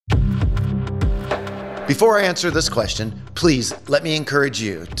Before I answer this question, please let me encourage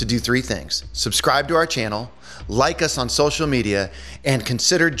you to do three things. Subscribe to our channel, like us on social media, and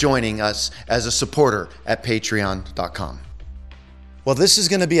consider joining us as a supporter at patreon.com. Well, this is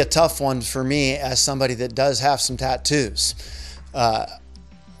going to be a tough one for me as somebody that does have some tattoos.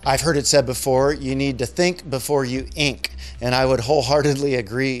 I've heard it said before, you need to think before you ink. And I would wholeheartedly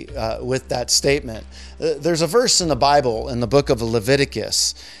agree with that statement. There's a verse in the Bible in the book of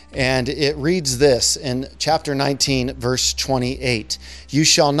Leviticus, and it reads this in chapter 19, verse 28. You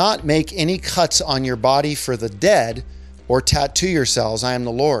shall not make any cuts on your body for the dead or tattoo yourselves. I am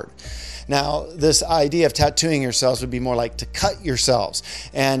the Lord. Now, this idea of tattooing yourselves would be more like to cut yourselves.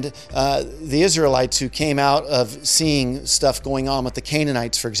 And the Israelites who came out of seeing stuff going on with the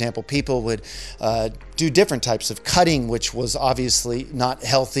Canaanites, for example, people would do different types of cutting, which was obviously not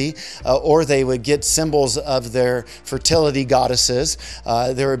healthy, or they would get symbols of their fertility goddesses.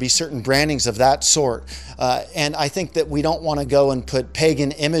 There would be certain brandings of that sort. And I think that we don't want to go and put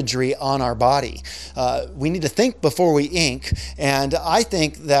pagan imagery on our body. We need to think before we ink. And I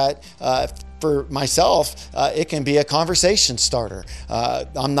think that for myself, it can be a conversation starter.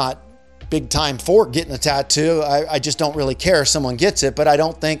 I'm not big time for getting a tattoo. I just don't really care if someone gets it, but I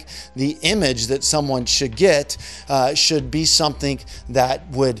don't think the image that someone should get should be something that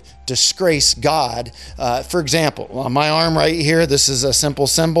would disgrace God. For example, on my arm right here, this is a simple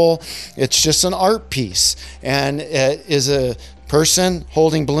symbol. It's just an art piece, and it is a person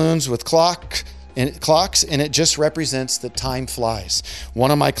holding balloons with clocks, and it just represents that time flies.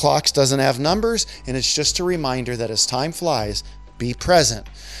 One of my clocks doesn't have numbers, and it's just a reminder that as time flies, be present.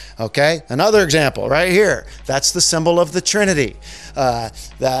 Okay, another example right here. That's the symbol of the Trinity.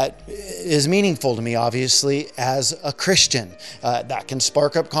 That is meaningful to me, obviously, as a Christian. That can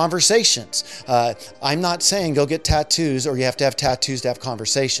spark up conversations. I'm not saying go get tattoos or you have to have tattoos to have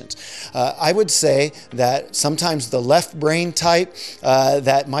conversations. I would say that sometimes the left brain type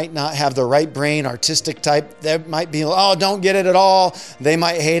that might not have the right brain, artistic type, that might be, oh, don't get it at all. They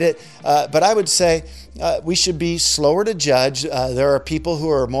might hate it. But I would say, we should be slower to judge. There are people who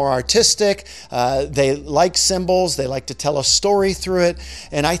are more artistic. They like symbols. They like to tell a story through it.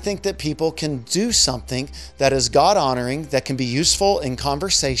 And I think that people can do something that is God-honoring, that can be useful in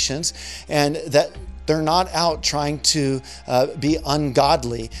conversations, and that they're not out trying to be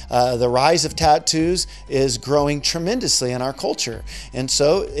ungodly. The rise of tattoos is growing tremendously in our culture. And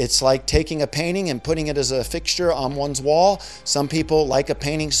so it's like taking a painting and putting it as a fixture on one's wall. Some people like a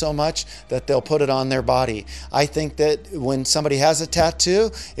painting so much that they'll put it on their body. I think that when somebody has a tattoo,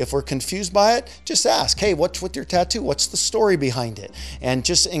 if we're confused by it, just ask, hey, what's with your tattoo? What's the story behind it? And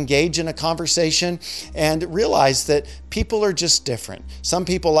just engage in a conversation and realize that people are just different. Some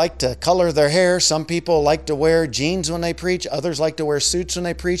people like to color their hair. Some people like to wear jeans when they preach. Others like to wear suits when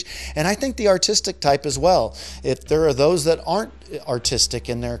they preach. And I think the artistic type as well. If there are those that aren't artistic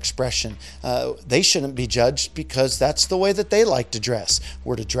in their expression, they shouldn't be judged because that's the way that they like to dress.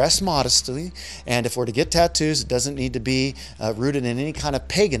 We're to dress modestly. And if we're to get tattoos, it doesn't need to be rooted in any kind of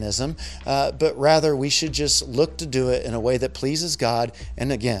paganism, but rather we should just look to do it in a way that pleases God.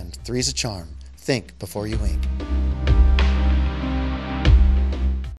 And again, three's a charm. Think before you ink.